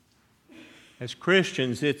As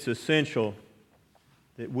Christians, it's essential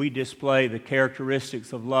that we display the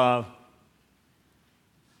characteristics of love.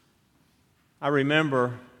 I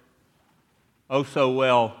remember, oh so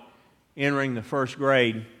well, entering the first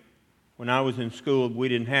grade. When I was in school, we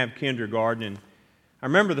didn't have kindergarten, and I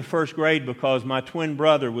remember the first grade because my twin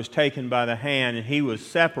brother was taken by the hand, and he was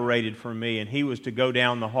separated from me, and he was to go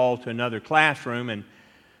down the hall to another classroom, and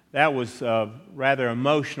that was a rather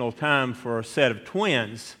emotional time for a set of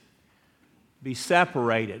twins, be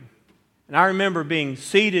separated. And I remember being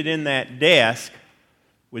seated in that desk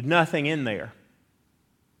with nothing in there.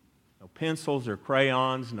 No pencils or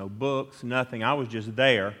crayons, no books, nothing. I was just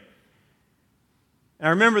there. And I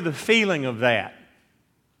remember the feeling of that,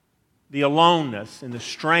 the aloneness and the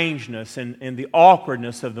strangeness and the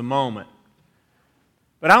awkwardness of the moment.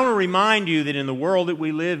 But I want to remind you that in the world that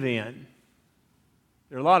we live in,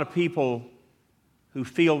 there are a lot of people who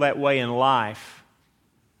feel that way in life.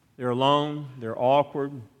 They're alone, they're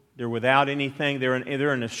awkward, they're without anything, they're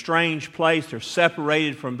in a strange place, they're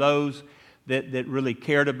separated from those that really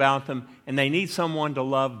cared about them, and they need someone to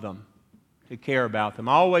love them, to care about them.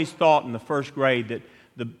 I always thought in the first grade that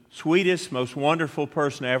the sweetest, most wonderful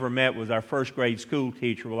person I ever met was our first grade school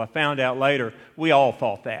teacher. Well, I found out later we all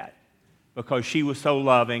thought that because she was so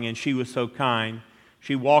loving and she was so kind.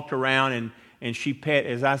 She walked around and she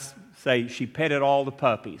as I say, she petted all the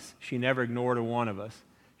puppies. She never ignored a one of us.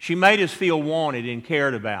 She made us feel wanted and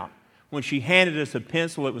cared about. When she handed us a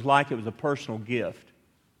pencil, it was like it was a personal gift.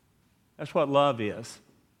 That's what love is.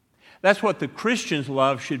 That's what the Christian's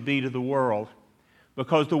love should be to the world.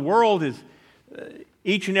 Because the world is,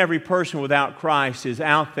 each and every person without Christ is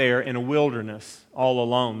out there in a wilderness all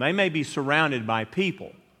alone. They may be surrounded by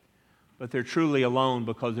people, but they're truly alone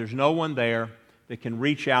because there's no one there that can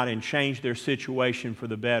reach out and change their situation for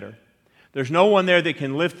the better. There's no one there that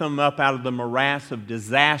can lift them up out of the morass of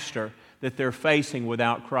disaster that they're facing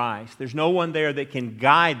without Christ. There's no one there that can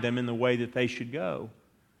guide them in the way that they should go.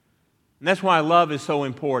 And that's why love is so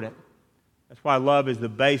important. That's why love is the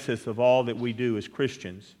basis of all that we do as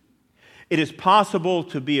Christians. It is possible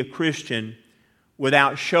to be a Christian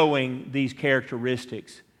without showing these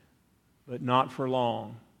characteristics, but not for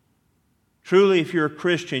long. Truly, if you're a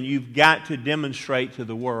Christian, you've got to demonstrate to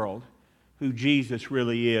the world who Jesus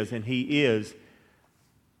really is, and He is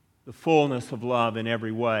the fullness of love in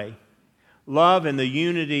every way. Love and the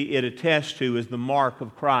unity it attests to is the mark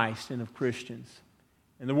of Christ and of Christians.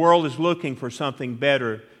 And the world is looking for something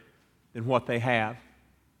better than what they have.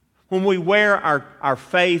 When we wear our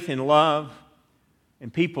faith in love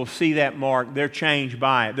and people see that mark, they're changed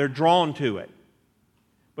by it. They're drawn to it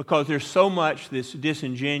because there's so much that's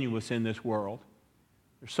disingenuous in this world.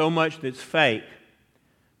 There's so much that's fake.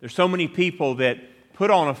 There's so many people that put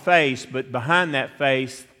on a face, but behind that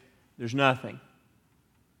face, there's nothing.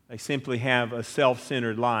 They simply have a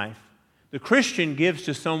self-centered life. The Christian gives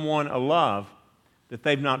to someone a love that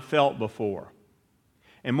they've not felt before.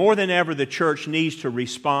 And more than ever, the church needs to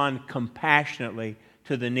respond compassionately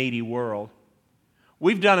to the needy world.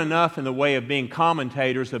 We've done enough in the way of being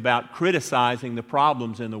commentators about criticizing the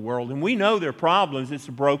problems in the world, and we know there are problems. It's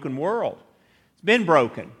a broken world. It's been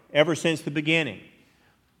broken ever since the beginning.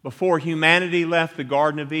 Before humanity left the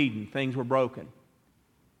Garden of Eden, things were broken.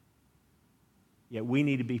 Yet we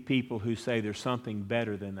need to be people who say there's something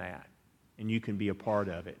better than that, and you can be a part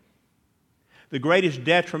of it. The greatest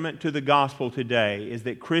detriment to the gospel today is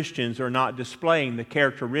that Christians are not displaying the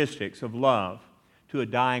characteristics of love to a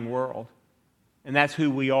dying world. And that's who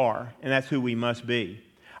we are, and that's who we must be.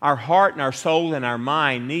 Our heart and our soul and our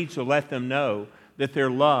mind needs to let them know that they're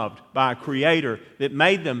loved by a Creator that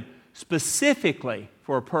made them specifically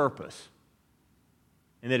for a purpose.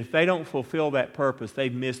 And that if they don't fulfill that purpose,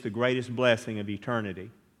 they've missed the greatest blessing of eternity.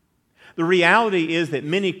 The reality is that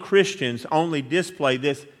many Christians only display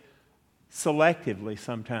this selectively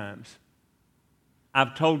sometimes.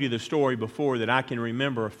 I've told you the story before that I can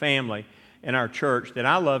remember a family in our church that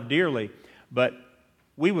I love dearly, but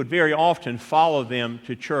we would very often follow them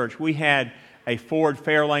to church. We had a Ford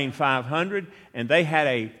Fairlane 500, and they had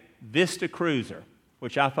a Vista Cruiser,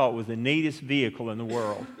 which I thought was the neatest vehicle in the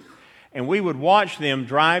world. And we would watch them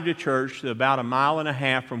drive to church about 1.5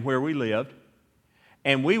 miles from where we lived,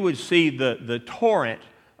 and we would see the torrent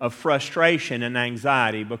of frustration and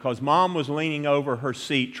anxiety because Mom was leaning over her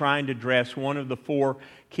seat trying to dress one of the 4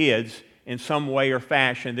 kids in some way or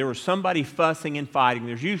fashion. There was somebody fussing and fighting.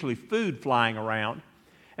 There's usually food flying around.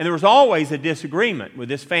 And there was always a disagreement with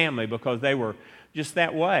this family because they were just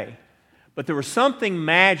that way. But there was something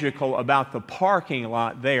magical about the parking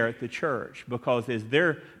lot there at the church because as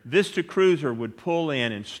their Vista Cruiser would pull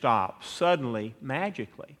in and stop, suddenly,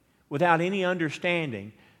 magically, without any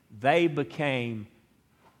understanding, they became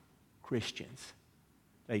Christians.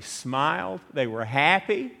 They smiled. They were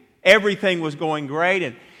happy. Everything was going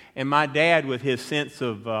great. And my dad, with his sense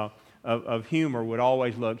of humor, would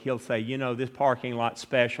always look. He'll say, "You know, this parking lot's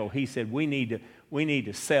special." He said, "We need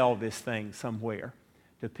to sell this thing somewhere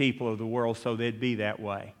to people of the world so they'd be that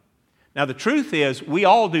way." Now, the truth is, we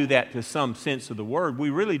all do that to some sense of the word. We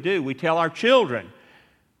really do. We tell our children,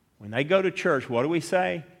 when they go to church, what do we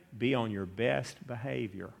say? Be on your best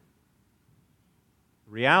behavior.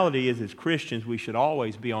 The reality is, as Christians, we should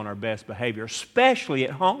always be on our best behavior, especially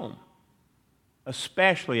at home.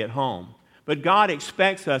 Especially at home. But God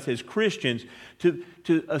expects us as Christians to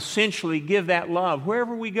essentially give that love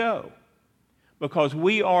wherever we go, because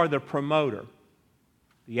we are the promoter,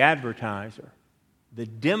 the advertiser, the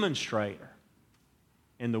demonstrator,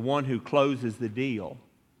 and the one who closes the deal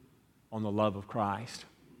on the love of Christ.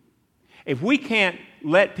 If we can't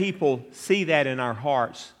let people see that in our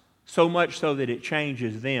hearts, so much so that it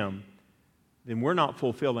changes them, then we're not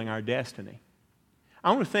fulfilling our destiny.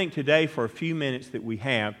 I want to think today for a few minutes that we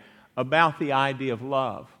have about the idea of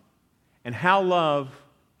love and how love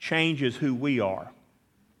changes who we are.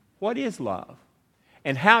 What is love?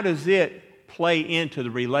 And how does it play into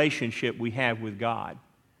the relationship we have with God?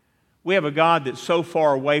 We have a God that's so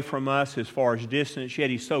far away from us as far as distance, yet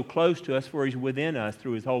He's so close to us, for He's within us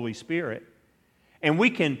through His Holy Spirit. And we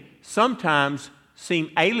can sometimes seem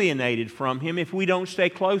alienated from Him if we don't stay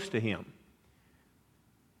close to Him.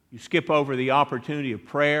 You skip over the opportunity of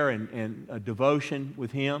prayer and a devotion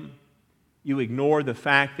with Him. You ignore the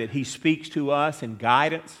fact that He speaks to us in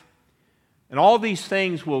guidance. And all these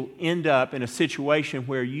things will end up in a situation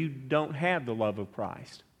where you don't have the love of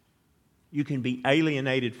Christ. You can be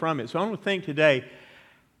alienated from it. So I want to think today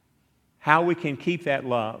how we can keep that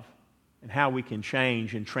love and how we can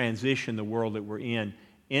change and transition the world that we're in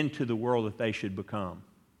into the world that they should become.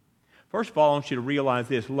 First of all, I want you to realize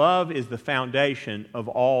this. Love is the foundation of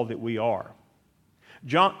all that we are.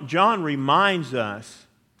 John reminds us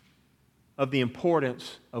of the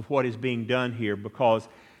importance of what is being done here, because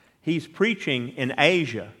he's preaching in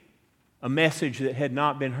Asia a message that had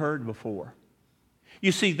not been heard before.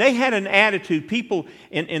 You see, they had an attitude. People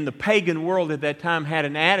in the pagan world at that time had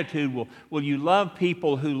an attitude, well, you love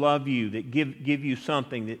people who love you, that give you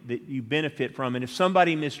something that you benefit from. And if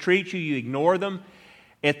somebody mistreats you, you ignore them.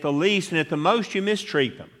 At the least and at the most, you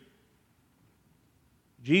mistreat them.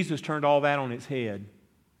 Jesus turned all that on its head.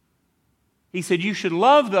 He said, you should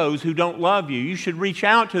love those who don't love you. You should reach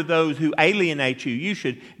out to those who alienate you. You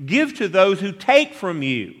should give to those who take from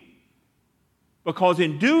you. Because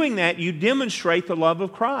in doing that, you demonstrate the love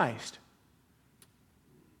of Christ.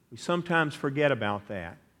 We sometimes forget about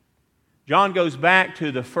that. John goes back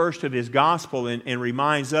to the first of his gospel and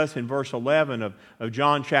reminds us in verse 11 of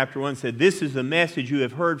John chapter 1, said, this is the message you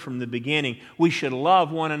have heard from the beginning. We should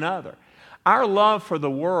love one another. Our love for the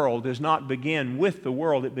world does not begin with the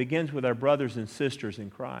world. It begins with our brothers and sisters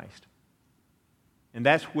in Christ. And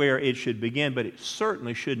that's where it should begin, but it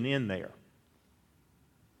certainly shouldn't end there.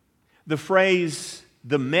 The phrase,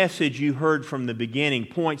 the message you heard from the beginning,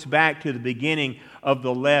 points back to the beginning of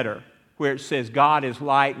the letter, where it says God is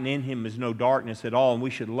light and in Him is no darkness at all, and we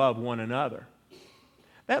should love one another.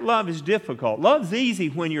 That love is difficult. Love's easy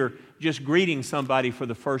when you're just greeting somebody for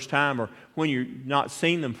the first time or when you're not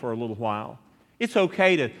seen them for a little while. It's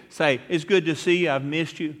okay to say, it's good to see you, I've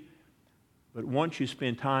missed you. But once you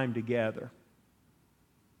spend time together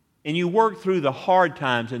and you work through the hard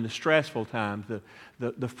times and the stressful times,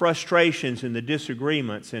 the frustrations and the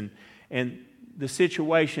disagreements and the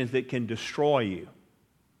situations that can destroy you,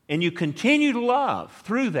 and you continue to love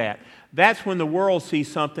through that, that's when the world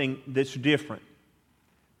sees something that's different.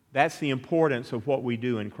 That's the importance of what we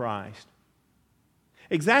do in Christ.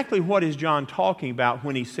 Exactly what is John talking about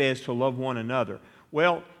when he says to love one another?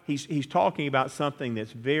 Well, he's talking about something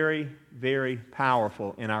that's very, very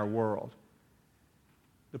powerful in our world.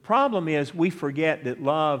 The problem is we forget that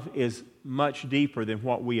love is much deeper than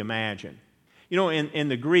what we imagine. You know, in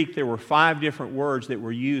the Greek, there were 5 different words that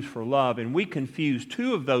were used for love, and we confuse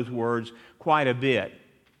 2 of those words quite a bit.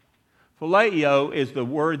 Phileo is the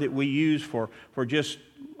word that we use for just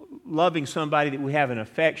loving somebody that we have an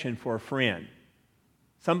affection for, a friend.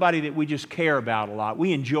 Somebody that we just care about a lot,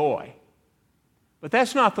 we enjoy. But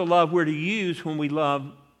that's not the love we're to use when we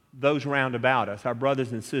love those round about us, our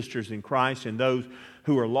brothers and sisters in Christ and those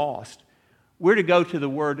who are lost. We're to go to the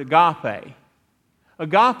word agape.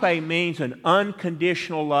 Agape means an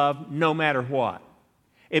unconditional love no matter what.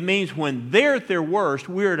 It means when they're at their worst,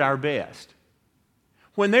 we're at our best.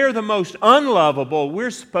 When they're the most unlovable,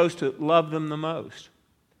 we're supposed to love them the most.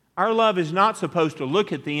 Our love is not supposed to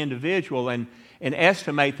look at the individual and and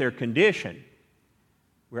estimate their condition.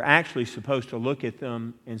 We're actually supposed to look at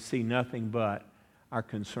them and see nothing but our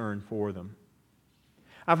concern for them.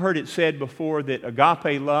 I've heard it said before that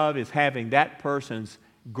agape love is having that person's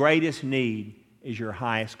greatest need is your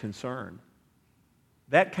highest concern.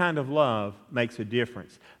 That kind of love makes a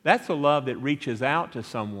difference. That's a love that reaches out to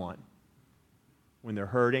someone when they're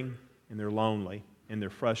hurting and they're lonely and they're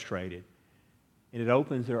frustrated. And it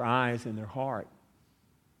opens their eyes and their heart.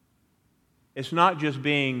 It's not just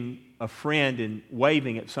being a friend and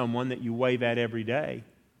waving at someone that you wave at every day.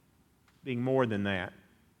 Being more than that.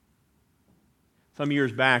 Some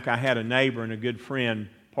years back, I had a neighbor and a good friend,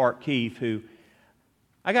 Park Keith, who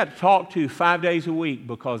I got to talk to 5 days a week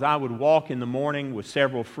because I would walk in the morning with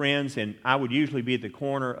several friends, and I would usually be at the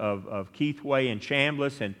corner of Keith Way and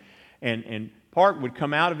Chambliss, and Park would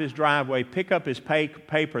come out of his driveway, pick up his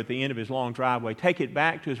paper at the end of his long driveway, take it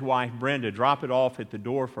back to his wife, Brenda, drop it off at the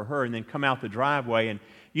door for her, and then come out the driveway, and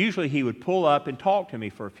usually he would pull up and talk to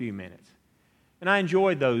me for a few minutes. And I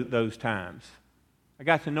enjoyed those times. I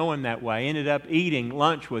got to know him that way. I ended up eating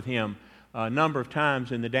lunch with him a number of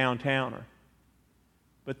times in the Downtowner.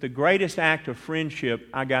 But the greatest act of friendship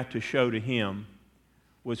I got to show to him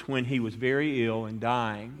was when he was very ill and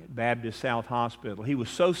dying at Baptist South Hospital. He was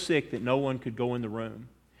so sick that no one could go in the room.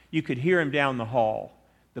 You could hear him down the hall.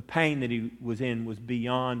 The pain that he was in was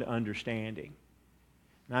beyond understanding.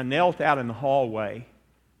 And I knelt out in the hallway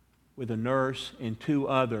with a nurse and 2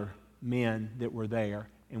 other men that were there,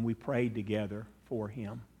 and we prayed together for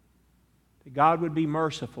him. That God would be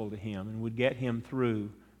merciful to him and would get him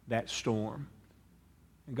through that storm.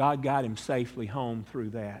 And God got him safely home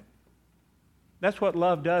through that. That's what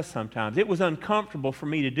love does sometimes. It was uncomfortable for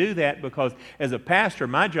me to do that because as a pastor,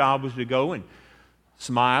 my job was to go and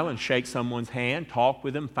smile and shake someone's hand, talk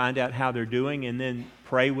with them, find out how they're doing, and then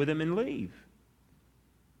pray with them and leave.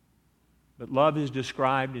 But love is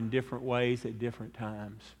described in different ways at different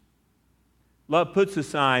times. Love puts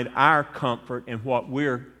aside our comfort and what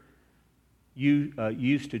we're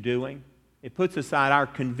used to doing. It puts aside our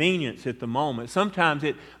convenience at the moment. Sometimes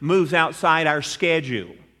it moves outside our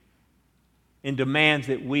schedule and demands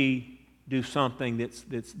that we do something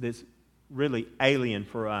that's really alien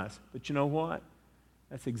for us. But you know what?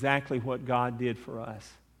 That's exactly what God did for us.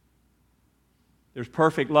 There's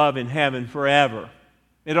perfect love in heaven forever.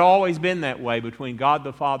 It had always been that way between God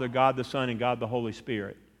the Father, God the Son, and God the Holy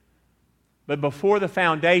Spirit. But before the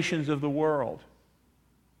foundations of the world,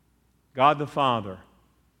 God the Father,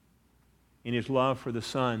 in His love for the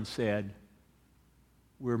Son, said,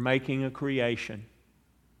 we're making a creation.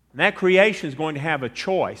 And that creation is going to have a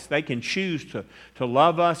choice. They can choose to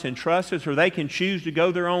love us and trust us, or they can choose to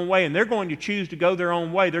go their own way. And they're going to choose to go their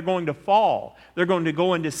own way. They're going to fall. They're going to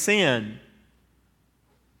go into sin.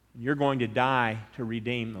 And you're going to die to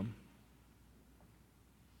redeem them.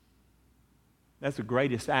 That's the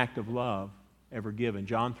greatest act of love ever given.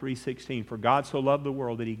 John 3:16, for God so loved the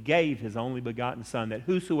world that He gave His only begotten Son, that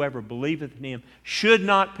whosoever believeth in Him should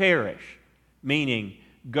not perish, meaning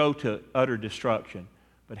go to utter destruction,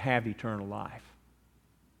 but have eternal life.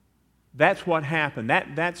 That's what happened.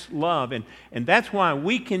 That's love. And that's why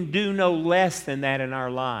we can do no less than that in our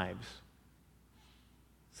lives.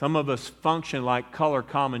 Some of us function like color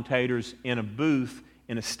commentators in a booth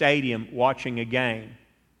in a stadium watching a game.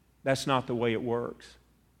 That's not the way it works.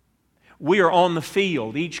 We are on the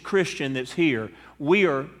field. Each Christian that's here, we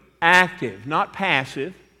are active, not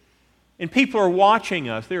passive. And people are watching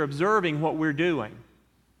us. They're observing what we're doing.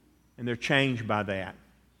 And they're changed by that.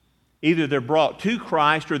 Either they're brought to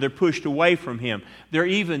Christ or they're pushed away from Him. They're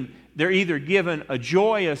either given a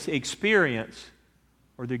joyous experience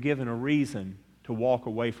or they're given a reason to walk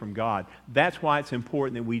away from God. That's why it's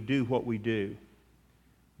important that we do what we do.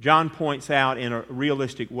 John points out in a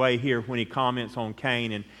realistic way here when he comments on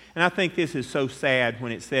Cain, and I think this is so sad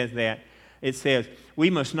when it says that. It says, we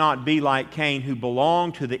must not be like Cain, who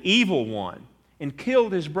belonged to the evil one and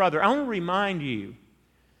killed his brother. I want to remind you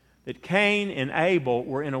that Cain and Abel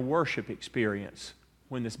were in a worship experience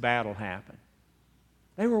when this battle happened.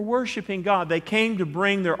 They were worshiping God. They came to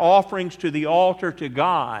bring their offerings to the altar to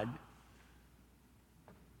God.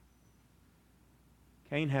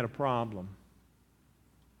 Cain had a problem.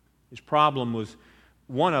 His problem was,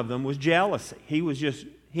 one of them was jealousy.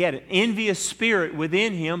 He had an envious spirit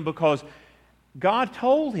within him because God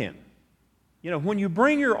told him, when you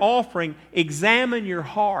bring your offering, examine your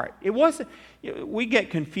heart. It wasn't, we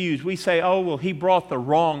get confused. We say, oh, well, he brought the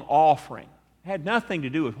wrong offering. It had nothing to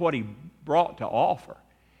do with what he brought to offer.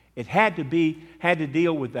 It had to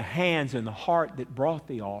deal with the hands and the heart that brought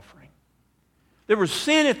the offering. There was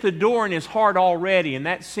sin at the door in his heart already, and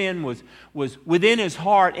that sin was within his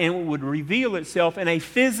heart, and it would reveal itself in a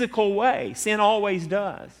physical way. Sin always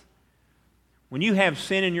does. When you have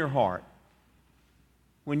sin in your heart,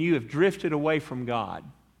 when you have drifted away from God,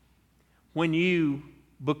 when you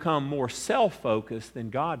become more self-focused than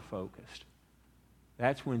God-focused,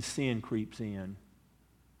 that's when sin creeps in.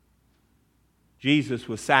 Jesus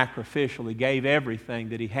was sacrificial. He gave everything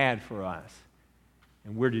that He had for us,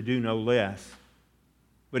 and we're to do no less.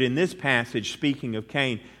 But in this passage, speaking of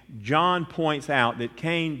Cain, John points out that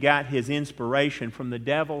Cain got his inspiration from the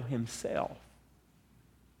devil himself.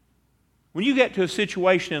 When you get to a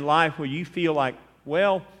situation in life where you feel like,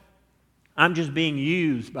 well, I'm just being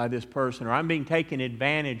used by this person, or I'm being taken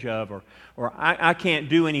advantage of, or I can't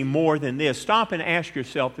do any more than this, stop and ask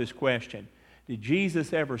yourself this question. Did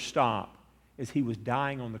Jesus ever stop as He was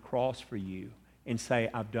dying on the cross for you and say,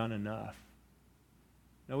 I've done enough?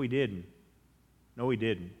 No, He didn't. No, He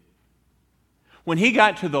didn't. When He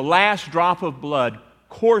got to the last drop of blood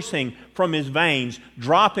coursing from His veins,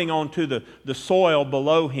 dropping onto the soil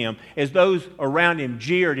below Him, as those around Him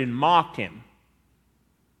jeered and mocked Him,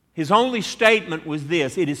 His only statement was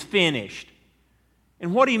this: it is finished.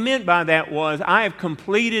 And what He meant by that was, I have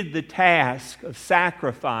completed the task of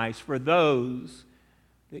sacrifice for those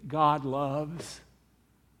that God loves.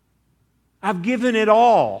 I've given it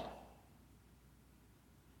all.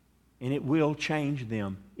 And it will change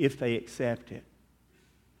them if they accept it.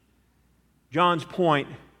 John's point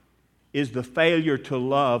is the failure to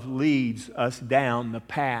love leads us down the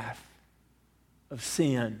path of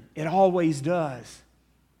sin. It always does.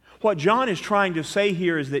 What John is trying to say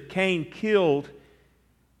here is that Cain killed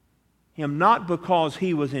him not because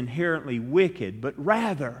he was inherently wicked, but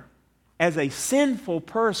rather as a sinful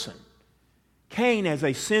person. Cain, as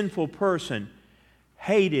a sinful person,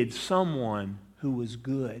 hated someone who was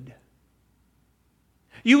good.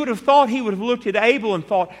 You would have thought he would have looked at Abel and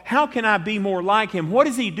thought, how can I be more like him? What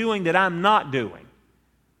is he doing that I'm not doing?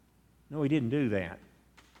 No, he didn't do that.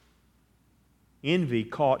 Envy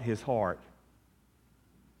caught his heart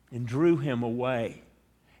and drew him away.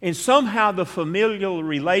 And somehow the familial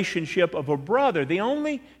relationship of a brother, the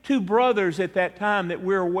only two brothers at that time that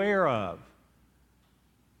we're aware of,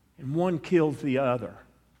 and one kills the other.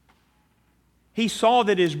 He saw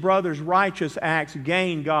that his brother's righteous acts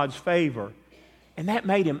gained God's favor, and that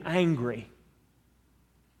made him angry.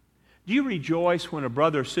 Do you rejoice when a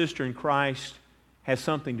brother or sister in Christ has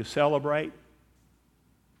something to celebrate?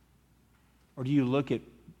 Or do you look at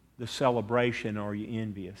the celebration, or are you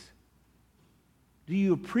envious? Do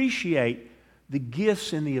you appreciate the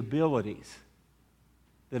gifts and the abilities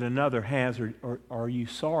that another has, or are you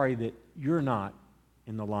sorry that you're not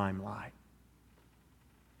in the limelight?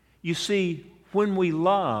 You see, when we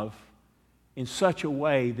love in such a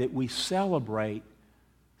way that we celebrate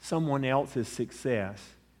someone else's success,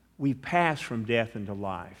 we pass from death into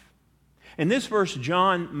life. In this verse,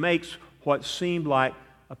 John makes what seemed like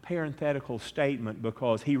a parenthetical statement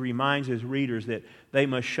because he reminds his readers that they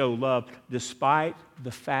must show love despite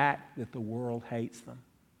the fact that the world hates them.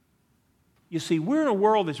 You see, we're in a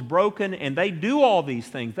world that's broken, and they do all these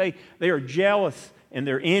things. They are jealous, and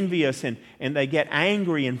they're envious, and they get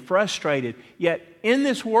angry and frustrated. Yet in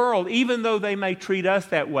this world, even though they may treat us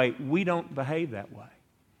that way, we don't behave that way.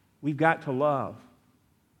 We've got to love.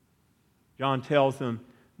 John tells them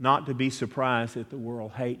not to be surprised that the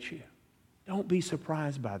world hates you. Don't be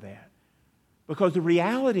surprised by that. Because the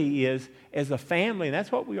reality is, as a family, and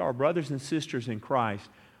that's what we are, brothers and sisters in Christ,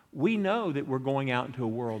 we know that we're going out into a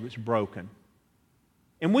world that's broken.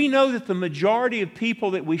 And we know that the majority of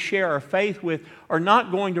people that we share our faith with are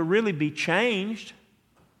not going to really be changed.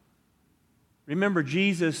 Remember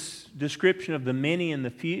Jesus' description of the many and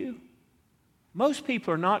the few? Most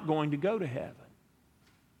people are not going to go to heaven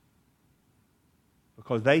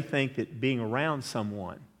because they think that being around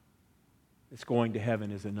someone that's going to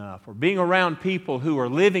heaven is enough. Or being around people who are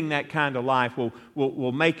living that kind of life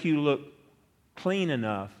will make you look clean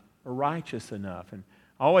enough or righteous enough. And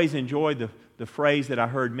I always enjoyed the phrase that I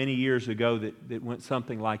heard many years ago that went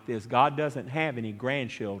something like this: God doesn't have any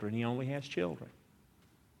grandchildren, He only has children.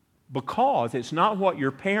 Because it's not what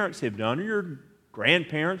your parents have done, or your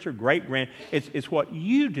grandparents or it's what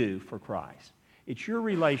you do for Christ. It's your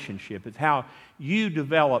relationship. It's how you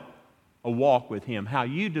develop a walk with Him, how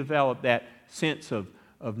you develop that sense of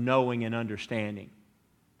knowing and understanding,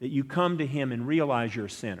 that you come to Him and realize you're a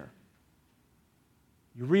sinner.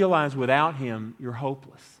 You realize without Him you're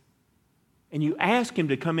hopeless. And you ask Him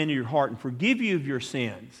to come into your heart and forgive you of your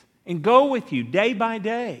sins and go with you day by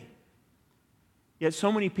day. Yet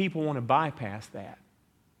so many people want to bypass that.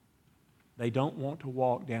 They don't want to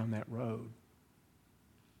walk down that road.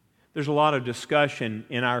 There's a lot of discussion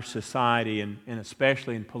in our society, and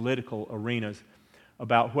especially in political arenas,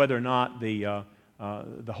 about whether or not the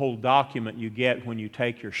whole document you get when you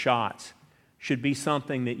take your shots should be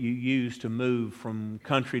something that you use to move from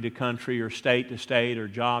country to country or state to state or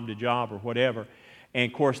job to job or whatever.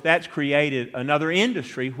 And of course, that's created another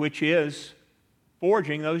industry, which is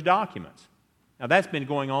forging those documents. Now, that's been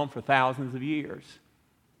going on for thousands of years.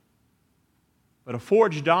 But a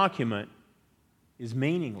forged document is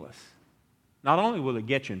meaningless. Not only will it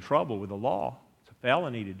get you in trouble with the law, it's a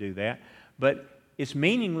felony to do that, but it's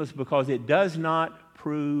meaningless because it does not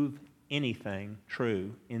prove anything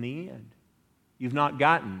true in the end. You've not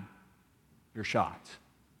gotten your shots.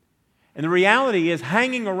 And the reality is,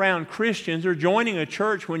 hanging around Christians or joining a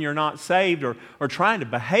church when you're not saved, or trying to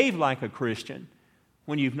behave like a Christian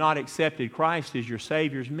when you've not accepted Christ as your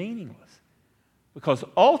Savior is meaningless. Because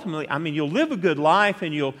ultimately, you'll live a good life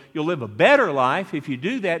and you'll live a better life if you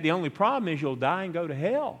do that. The only problem is you'll die and go to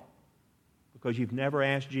hell because you've never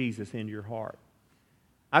asked Jesus into your heart.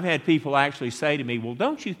 I've had people actually say to me, well,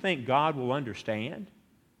 don't you think God will understand?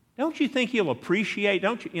 Don't you think He'll appreciate?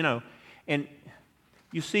 Don't you, And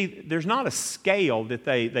you see, there's not a scale that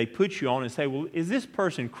they put you on and say, well, is this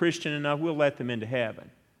person Christian enough? We'll let them into heaven.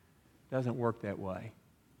 It doesn't work that way.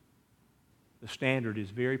 The standard is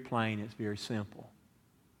very plain. It's very simple.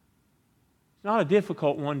 It's not a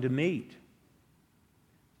difficult one to meet.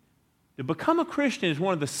 To become a Christian is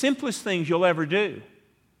one of the simplest things you'll ever do.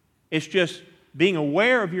 It's just being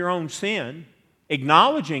aware of your own sin,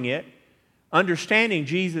 acknowledging it, understanding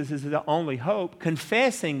Jesus is the only hope,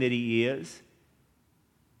 confessing that He is,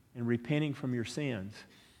 and repenting from your sins.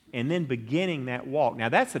 And then beginning that walk. Now,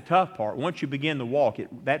 that's the tough part. Once you begin the walk,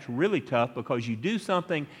 that's really tough because you do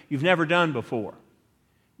something you've never done before.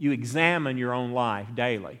 You examine your own life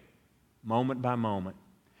daily, moment by moment.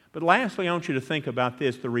 But lastly, I want you to think about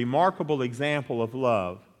this. The remarkable example of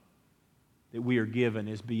love that we are given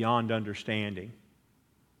is beyond understanding.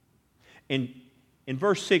 In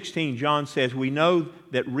verse 16, John says, we know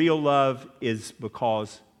that real love is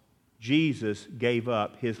because Jesus gave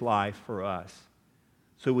up His life for us.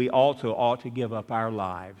 So we also ought to give up our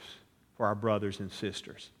lives for our brothers and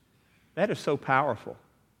sisters. That is so powerful.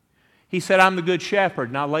 He said, I'm the good shepherd,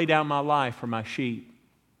 and I lay down my life for my sheep.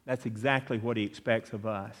 That's exactly what He expects of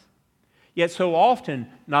us. Yet so often,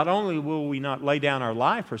 not only will we not lay down our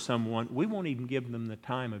life for someone, we won't even give them the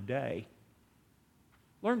time of day.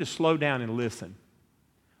 Learn to slow down and listen.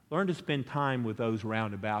 Learn to spend time with those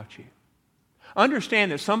round about you.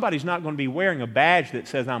 Understand that somebody's not going to be wearing a badge that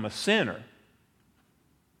says, I'm a sinner.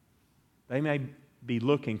 They may be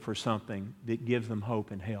looking for something that gives them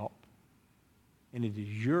hope and help. And it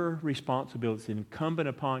is your responsibility, it's incumbent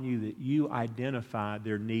upon you that you identify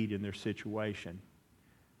their need and their situation.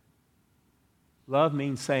 Love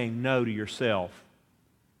means saying no to yourself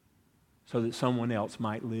so that someone else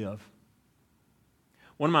might live.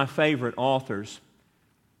 One of my favorite authors,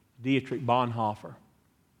 Dietrich Bonhoeffer,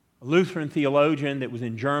 a Lutheran theologian that was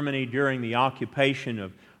in Germany during the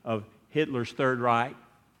occupation of Hitler's Third Reich,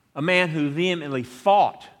 a man who vehemently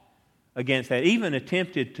fought against that, even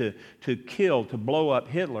attempted to blow up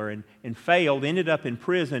Hitler and failed, ended up in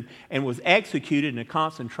prison, and was executed in a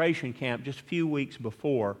concentration camp just a few weeks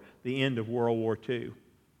before the end of World War II.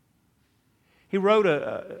 He wrote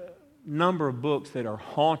a number of books that are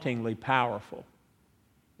hauntingly powerful.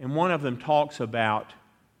 And one of them talks about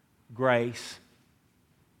grace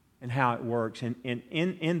and how it works. And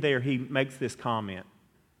in there he makes this comment.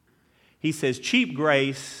 He says, cheap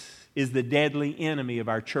grace is the deadly enemy of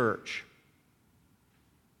our church.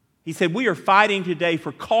 He said, we are fighting today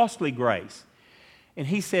for costly grace. And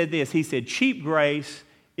he said this, he said, cheap grace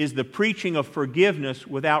is the preaching of forgiveness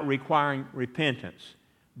without requiring repentance,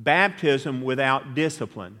 baptism without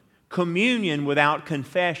discipline, communion without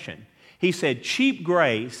confession. He said, cheap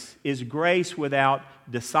grace is grace without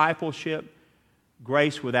discipleship,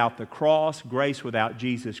 grace without the cross, grace without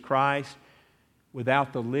Jesus Christ,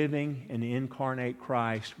 without the living and incarnate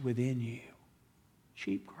Christ within you.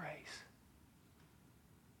 Cheap grace.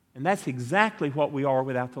 And that's exactly what we are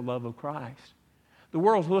without the love of Christ. The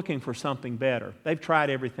world's looking for something better. They've tried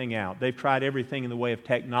everything out. They've tried everything in the way of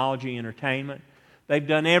technology, entertainment. They've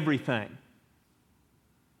done everything.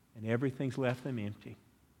 And everything's left them empty.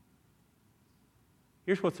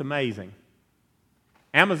 Here's what's amazing.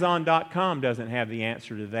 Amazon.com doesn't have the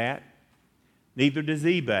answer to that. Neither does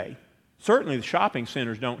eBay. Certainly the shopping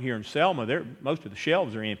centers don't here in Selma. Most of the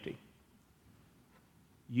shelves are empty.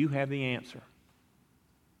 You have the answer.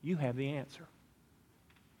 You have the answer.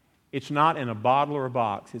 It's not in a bottle or a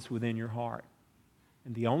box. It's within your heart.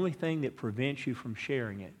 And the only thing that prevents you from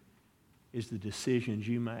sharing it is the decisions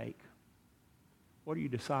you make. What are you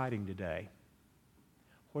deciding today?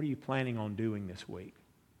 What are you planning on doing this week?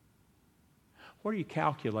 What are you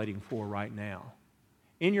calculating for right now?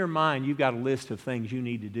 In your mind, you've got a list of things you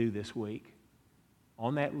need to do this week.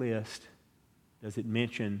 On that list, does it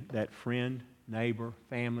mention that friend, neighbor,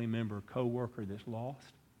 family member, coworker that's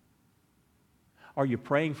lost? Are you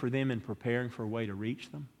praying for them and preparing for a way to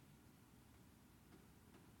reach them?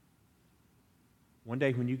 One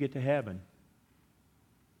day when you get to heaven,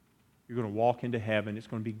 you're going to walk into heaven. It's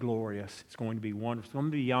going to be glorious. It's going to be wonderful. It's going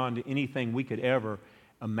to be beyond anything we could ever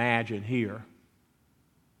imagine here.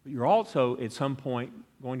 But you're also, at some point,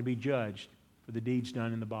 going to be judged for the deeds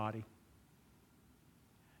done in the body.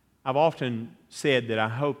 I've often said that I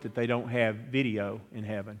hope that they don't have video in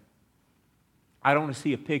heaven. I don't want to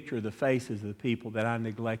see a picture of the faces of the people that I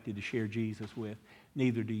neglected to share Jesus with.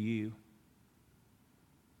 Neither do you.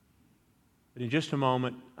 But in just a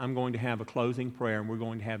moment, I'm going to have a closing prayer, and we're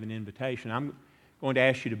going to have an invitation. I'm going to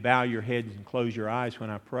ask you to bow your heads and close your eyes when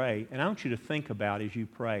I pray. And I want you to think about as you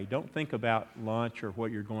pray. Don't think about lunch or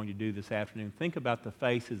what you're going to do this afternoon. Think about the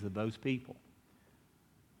faces of those people.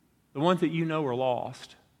 The ones that you know are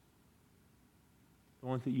lost. The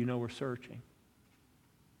ones that you know are searching.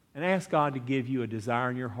 And ask God to give you a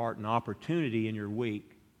desire in your heart, an opportunity in your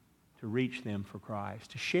week to reach them for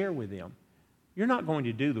Christ, to share with them. You're not going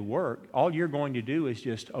to do the work. All you're going to do is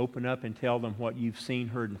just open up and tell them what you've seen,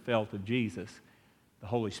 heard, and felt of Jesus. The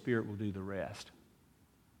Holy Spirit will do the rest.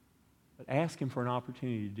 But ask Him for an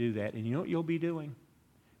opportunity to do that. And you know what you'll be doing?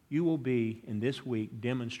 You will be, in this week,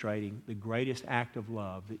 demonstrating the greatest act of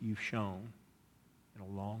love that you've shown in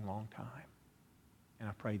a long, long time. And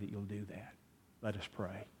I pray that you'll do that. Let us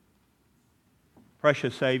pray.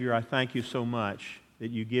 Precious Savior, I thank you so much that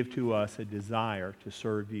you give to us a desire to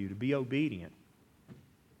serve you, to be obedient.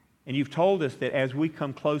 And you've told us that as we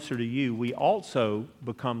come closer to you, we also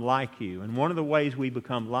become like you. And one of the ways we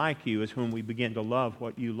become like you is when we begin to love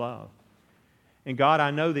what you love. And God,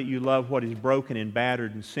 I know that you love what is broken and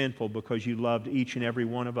battered and sinful because you loved each and every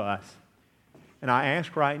one of us. And I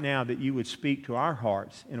ask right now that you would speak to our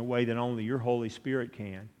hearts in a way that only your Holy Spirit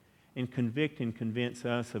can, and convict and convince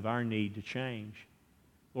us of our need to change.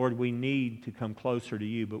 Lord, we need to come closer to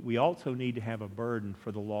you, but we also need to have a burden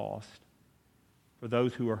for the lost, for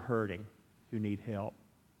those who are hurting, who need help.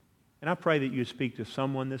 And I pray that you speak to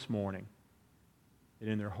someone this morning that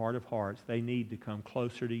in their heart of hearts they need to come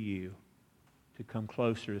closer to you, to come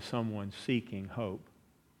closer to someone seeking hope.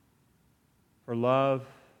 For love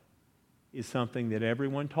is something that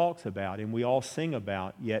everyone talks about and we all sing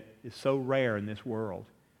about, yet is so rare in this world.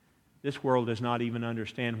 This world does not even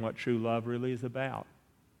understand what true love really is about.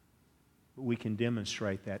 But we can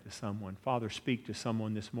demonstrate that to someone. Father, speak to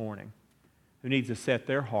someone this morning who needs to set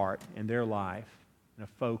their heart and their life in a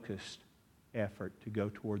focused effort to go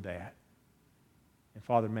toward that. And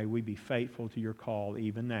Father, may we be faithful to your call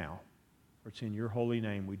even now. For it's in your holy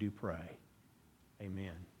name we do pray.